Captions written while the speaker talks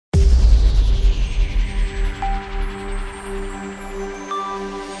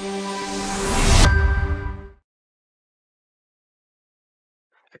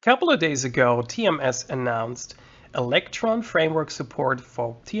couple of days ago, TMS announced Electron framework support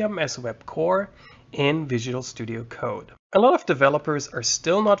for TMS WEB Core in Visual Studio Code. A lot of developers are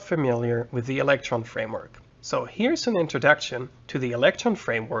still not familiar with the Electron framework. So here's an introduction to the Electron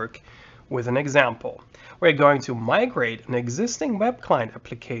framework with an example. We're going to migrate an existing web client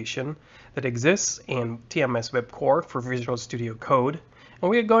application that exists in TMS WEB Core for Visual Studio Code,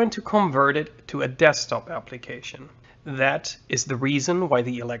 and we are going to convert it to a desktop application. That is the reason why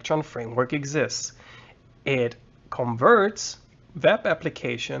the Electron framework exists. It converts web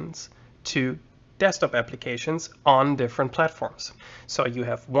applications to desktop applications on different platforms. So you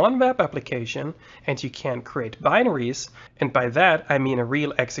have one web application and you can create binaries, and by that I mean a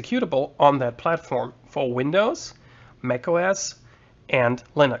real executable on that platform for Windows, macOS, and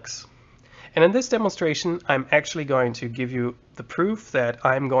Linux. And in this demonstration, I'm actually going to give you the proof that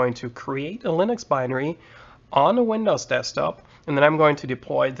I'm going to create a Linux binary on a Windows desktop, and then I'm going to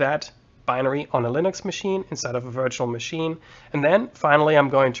deploy that binary on a Linux machine instead of a virtual machine. And then finally, I'm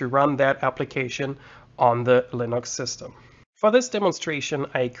going to run that application on the Linux system. For this demonstration,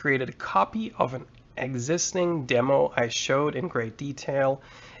 I created a copy of an existing demo I showed in great detail.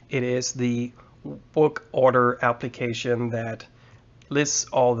 It is the book order application that lists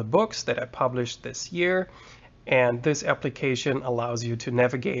all the books that I published this year. And this application allows you to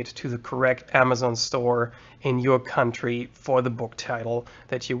navigate to the correct Amazon store in your country for the book title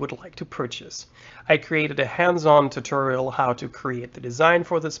that you would like to purchase. I created a hands-on tutorial how to create the design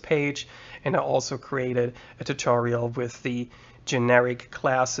for this page, and I also created a tutorial with the generic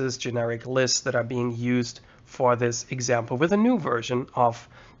classes, generic lists that are being used for this example with a new version of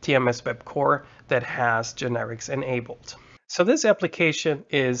TMS WEB Core that has generics enabled. So this application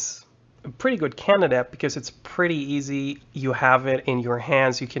is a pretty good candidate because it's pretty easy. You have it in your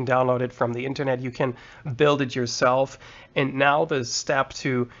hands. You can download it from the internet. You can build it yourself. And now the step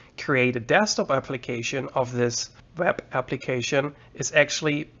to create a desktop application of this web application is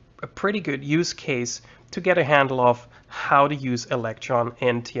actually a pretty good use case to get a handle of how to use Electron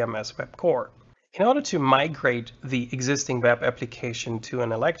in TMS WEB Core. In order to migrate the existing web application to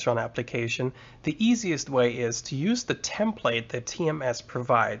an Electron application, the easiest way is to use the template that TMS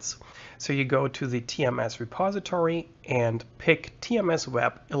provides. So you go to the TMS repository and pick TMS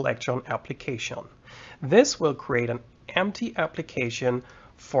Web Electron application. This will create an empty application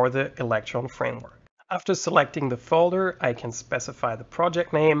for the Electron framework. After selecting the folder, I can specify the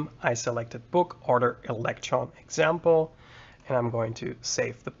project name. I selected book order Electron example, and I'm going to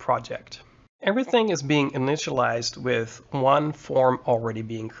save the project. Everything is being initialized with one form already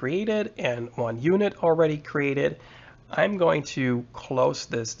being created and one unit already created. I'm going to close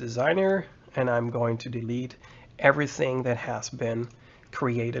this designer and I'm going to delete everything that has been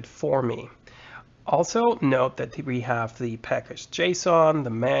created for me. Also note that we have the package JSON,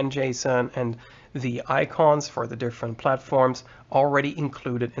 the man JSON, and the icons for the different platforms already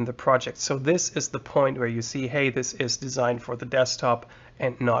included in the project. So this is the point where you see, hey, this is designed for the desktop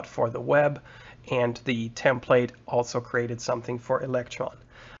and not for the web. And the template also created something for Electron.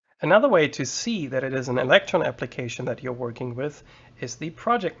 Another way to see that it is an Electron application that you're working with is the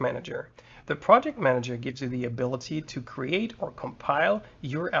project manager. The project manager gives you the ability to create or compile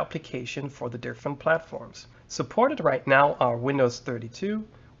your application for the different platforms. Supported right now are Windows 32,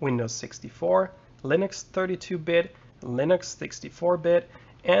 Windows 64, Linux 32-bit, Linux 64-bit,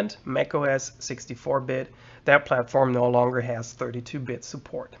 and macOS 64-bit. That platform no longer has 32-bit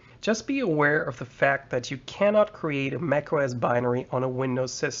support. Just be aware of the fact that you cannot create a macOS binary on a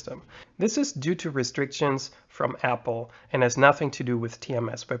Windows system. This is due to restrictions from Apple and has nothing to do with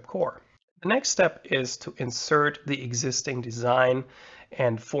TMS WEB Core. The next step is to insert the existing design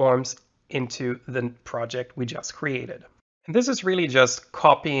and forms into the project we just created. And this is really just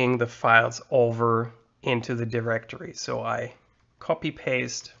copying the files over into the directory. So I copy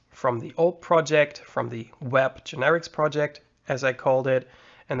paste from the old project, from the web generics project, as I called it,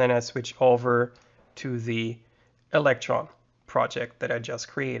 and then I switch over to the Electron project that I just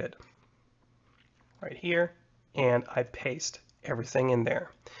created right here, and I paste everything in there.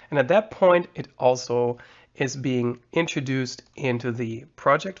 And at that point, it also is being introduced into the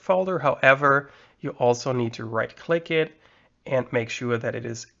project folder. However, you also need to right-click it and make sure that it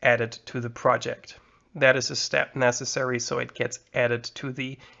is added to the project. That is a step necessary so it gets added to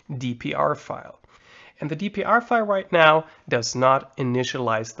the DPR file. And the DPR file right now does not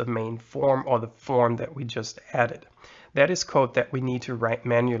initialize the main form or the form that we just added. That is code that we need to write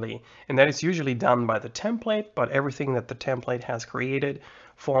manually, and that is usually done by the template, but everything that the template has created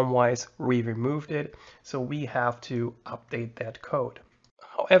form-wise, we removed it, so we have to update that code.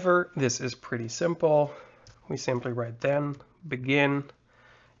 However, this is pretty simple. We simply write then begin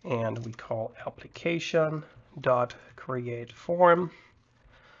and we call application.createForm,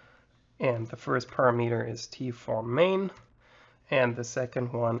 and the first parameter is tFormMain, and the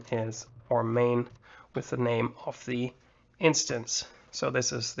second one is form main with the name of the instance. So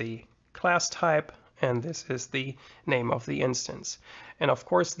this is the class type, and this is the name of the instance. And of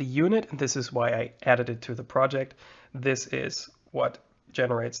course the unit, and this is why I added it to the project, this is what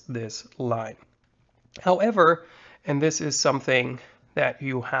generates this line. However, and this is something that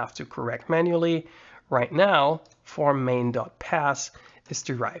you have to correct manually, right now form main.pass is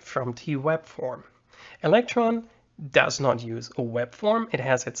derived from twebForm. Electron does not use a web form, it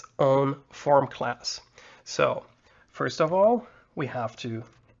has its own form class. So first of all, we have to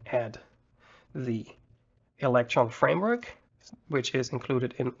add the Electron framework, which is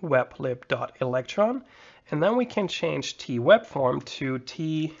included in weblib.electron, and then we can change twebForm to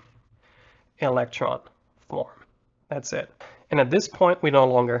telectron form. That's it. And at this point, we no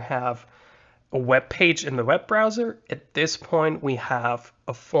longer have a web page in the web browser. At this point, we have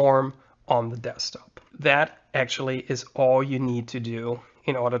a form on the desktop. That actually is all you need to do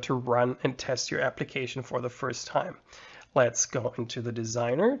in order to run and test your application for the first time. Let's go into the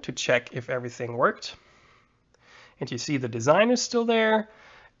designer to check if everything worked. And you see the design is still there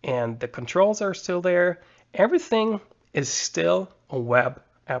and the controls are still there. Everything is still a web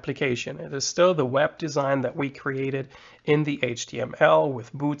application. It is still the web design that we created in the HTML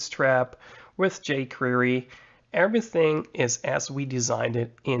with Bootstrap, with jQuery. Everything is as we designed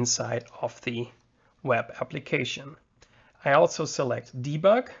it inside of the web application. I also select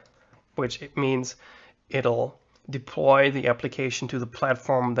debug, which it means it'll deploy the application to the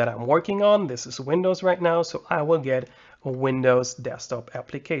platform that I'm working on. This is Windows right now, so I will get a Windows desktop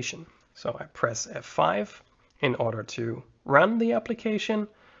application. So I press F5 in order to run the application,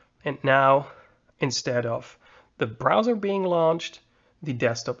 and now instead of the browser being launched, the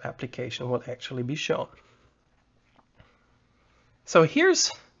desktop application will actually be shown. So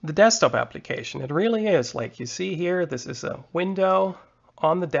here's the desktop application. It really is, like you see here, this is a window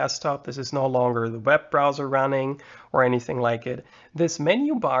on the desktop. This is no longer the web browser running or anything like it. This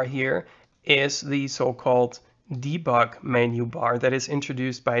menu bar here is the so-called debug menu bar that is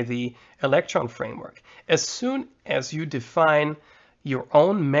introduced by the Electron framework. As soon as you define your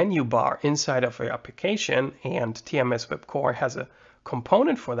own menu bar inside of your application, and TMS WEB Core has a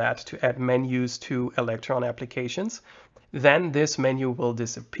component for that to add menus to Electron applications, then this menu will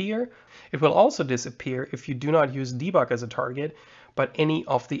disappear. It will also disappear if you do not use debug as a target, but any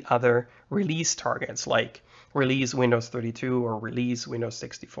of the other release targets like release Windows 32 or release Windows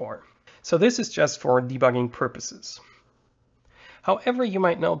 64. So this is just for debugging purposes. However, you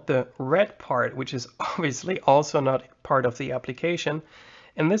might note the red part, which is obviously also not part of the application.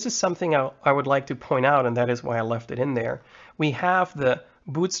 And this is something I would like to point out, and that is why I left it in there. We have the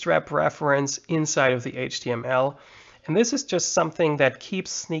Bootstrap reference inside of the HTML, and this is just something that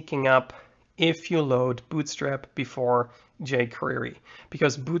keeps sneaking up if you load Bootstrap before jQuery,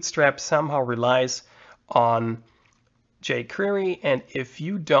 because Bootstrap somehow relies on jQuery, and if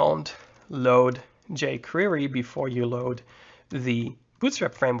you don't load jQuery before you load the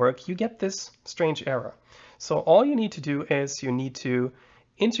Bootstrap framework, you get this strange error. So all you need to do is you need to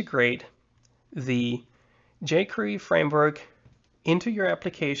integrate the jQuery framework into your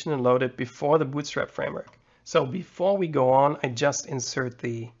application and load it before the Bootstrap framework. So before we go on, I just insert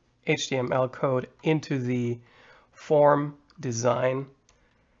the HTML code into the form design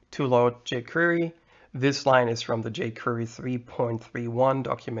to load jQuery. This line is from the jQuery 3.31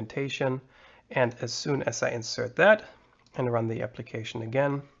 documentation, and as soon as I insert that and run the application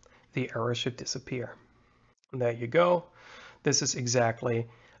again, the error should disappear. And there you go. This is exactly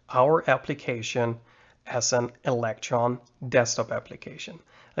our application as an Electron desktop application.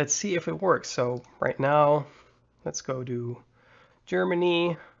 Let's see if it works. So right now, let's go to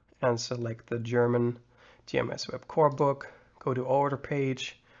Germany and select the German TMS WEB Core book. Go to order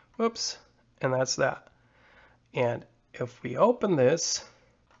page, whoops, and that's that. And if we open this,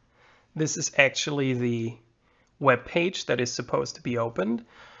 this is actually the web page that is supposed to be opened,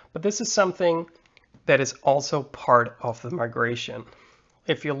 but this is something that is also part of the migration.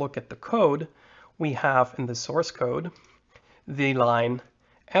 If you look at the code, we have in the source code the line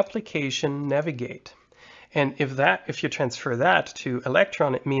application navigate. And if you transfer that to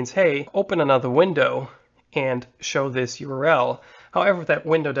Electron, it means, hey, open another window and show this URL. However, that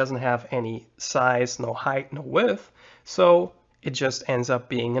window doesn't have any size, no height, no width, so it just ends up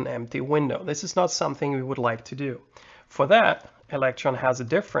being an empty window. This is not something we would like to do. For that, Electron has a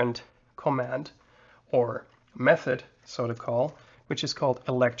different command or method, so to call, which is called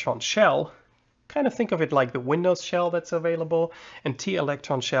Electron Shell, Kind of think of it like the Windows shell that's available, and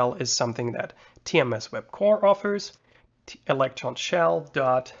Electron Shell is something that TMS WEB Core offers. Electron Shell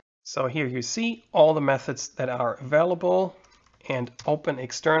dot. So here you see all the methods that are available, and open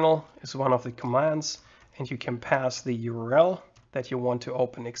external is one of the commands, and you can pass the URL that you want to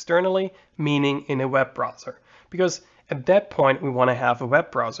open externally, meaning in a web browser, because at that point we want to have a web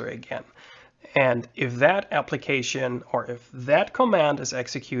browser again. And if that application or if that command is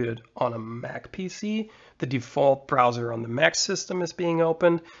executed on a Mac PC, the default browser on the Mac system is being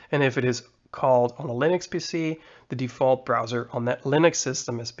opened. And if it is called on a Linux PC, the default browser on that Linux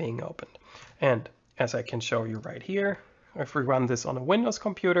system is being opened. And as I can show you right here, if we run this on a Windows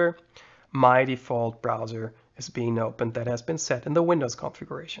computer, my default browser is being opened that has been set in the Windows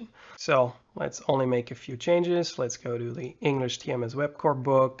configuration. So let's only make a few changes. Let's go to the English TMS WEB Core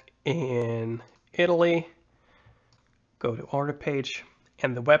book in Italy, go to order page,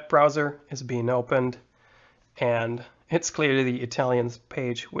 and the web browser is being opened, and it's clearly the Italian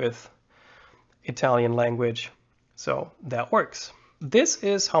page with Italian language, so that works. This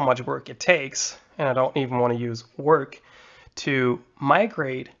is how much work it takes, and I don't even want to use work, to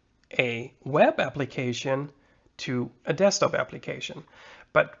migrate a web application to a desktop application.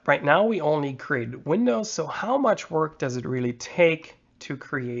 But right now we only created Windows, so how much work does it really take to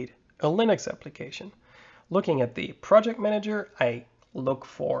create a Linux application? Looking at the project manager, I look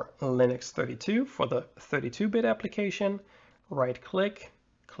for Linux 32 for the 32-bit application, right click,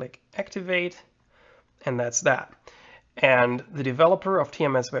 click activate, and that's that. And the developer of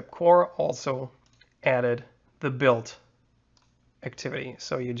TMS WEB Core also added the build activity.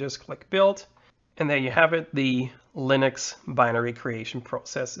 So you just click build, and there you have it. The Linux binary creation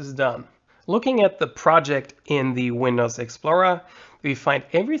process is done. Looking at the project in the Windows Explorer, we find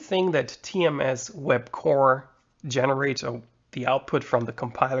everything that TMS WEB Core generates, or the output from the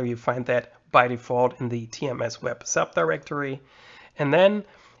compiler. You find that by default in the TMS Web subdirectory. And then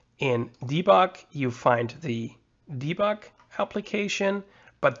in debug, you find the debug application,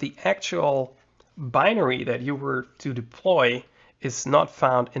 but the actual binary that you were to deploy is not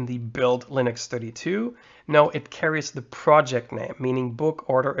found in the build Linux 32. No, it carries the project name, meaning book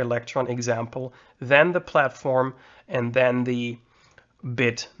order electron example, then the platform, and then the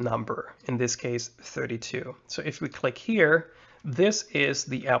bit number, in this case 32. So if we click here, this is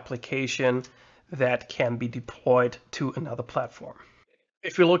the application that can be deployed to another platform.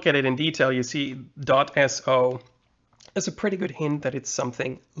 If you look at it in detail, you see .so is a pretty good hint that it's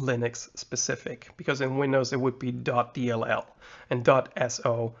something Linux specific, because in Windows it would be .dll, and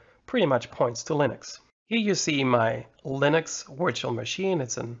 .so pretty much points to Linux. Here you see my Linux virtual machine.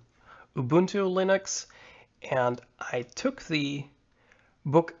 It's an Ubuntu Linux, and I took the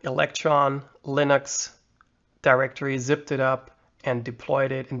book Electron Linux directory, zipped it up, and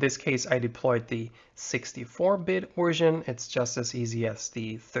deployed it. In this case, I deployed the 64-bit version. It's just as easy as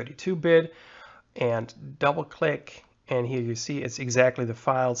the 32-bit, and double click, and here you see it's exactly the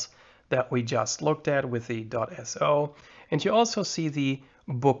files that we just looked at with the .so. And you also see the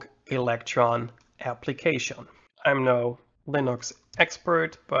book Electron application. I'm no Linux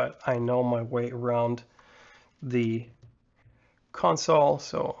expert, but I know my way around the console.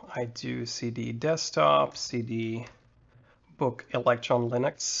 So I do cd desktop, cd book Electron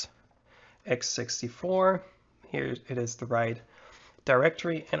Linux x64. Here it is the right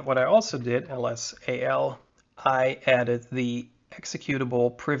directory. And what I also did, ls-al, I added the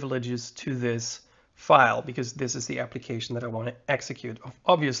executable privileges to this file, because this is the application that I want to execute.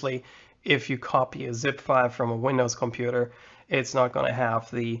 Obviously, if you copy a zip file from a Windows computer, it's not going to have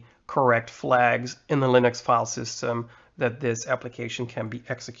the correct flags in the Linux file system that this application can be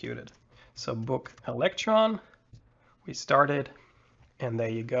executed. So book Electron, we started, and there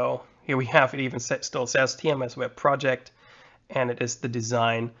you go. Here we have it, even still says TMS Web Project, and it is the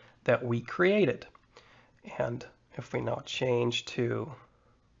design that we created. And if we now change to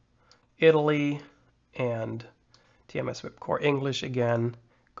Italy and TMS WEB Core English again,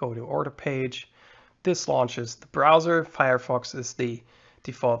 go to order page, this launches the browser. Firefox is the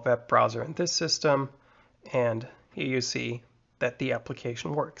default web browser in this system, and here you see that the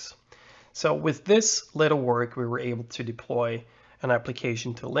application works. So with this little work, we were able to deploy an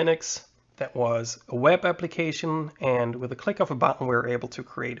application to Linux that was a web application, and with a click of a button, we were able to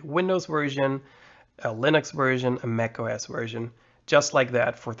create a Windows version, a Linux version, a macOS version, just like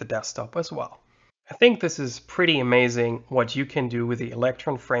that for the desktop as well. I think this is pretty amazing what you can do with the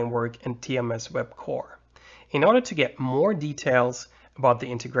Electron framework and TMS WEB Core. In order to get more details about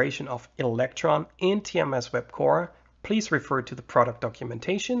the integration of Electron in TMS WEB Core, please refer to the product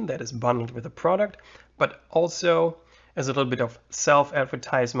documentation that is bundled with the product, but also as a little bit of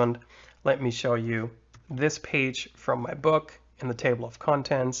self-advertisement, Let me show you this page from my book in the table of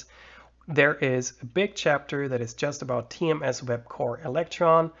contents. There is a big chapter that is just about TMS WEB Core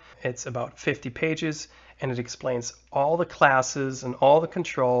Electron. It's about 50 pages and it explains all the classes and all the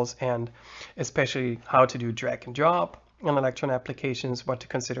controls and especially how to do drag and drop on Electron applications, what to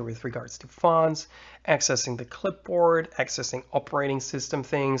consider with regards to fonts, accessing the clipboard, accessing operating system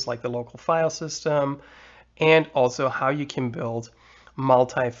things like the local file system, and also how you can build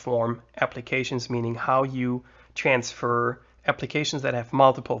multi-form applications, meaning how you transfer applications that have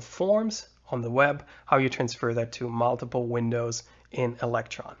multiple forms on the web, how you transfer that to multiple windows in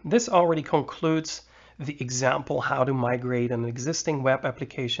Electron. This already concludes the example how to migrate an existing web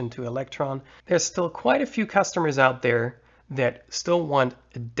application to Electron. There's still quite a few customers out there that still want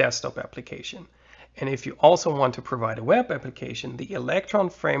a desktop application. And if you also want to provide a web application, the Electron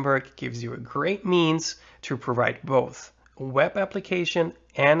framework gives you a great means to provide both a web application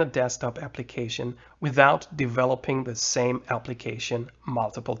and a desktop application without developing the same application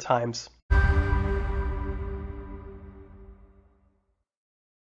multiple times.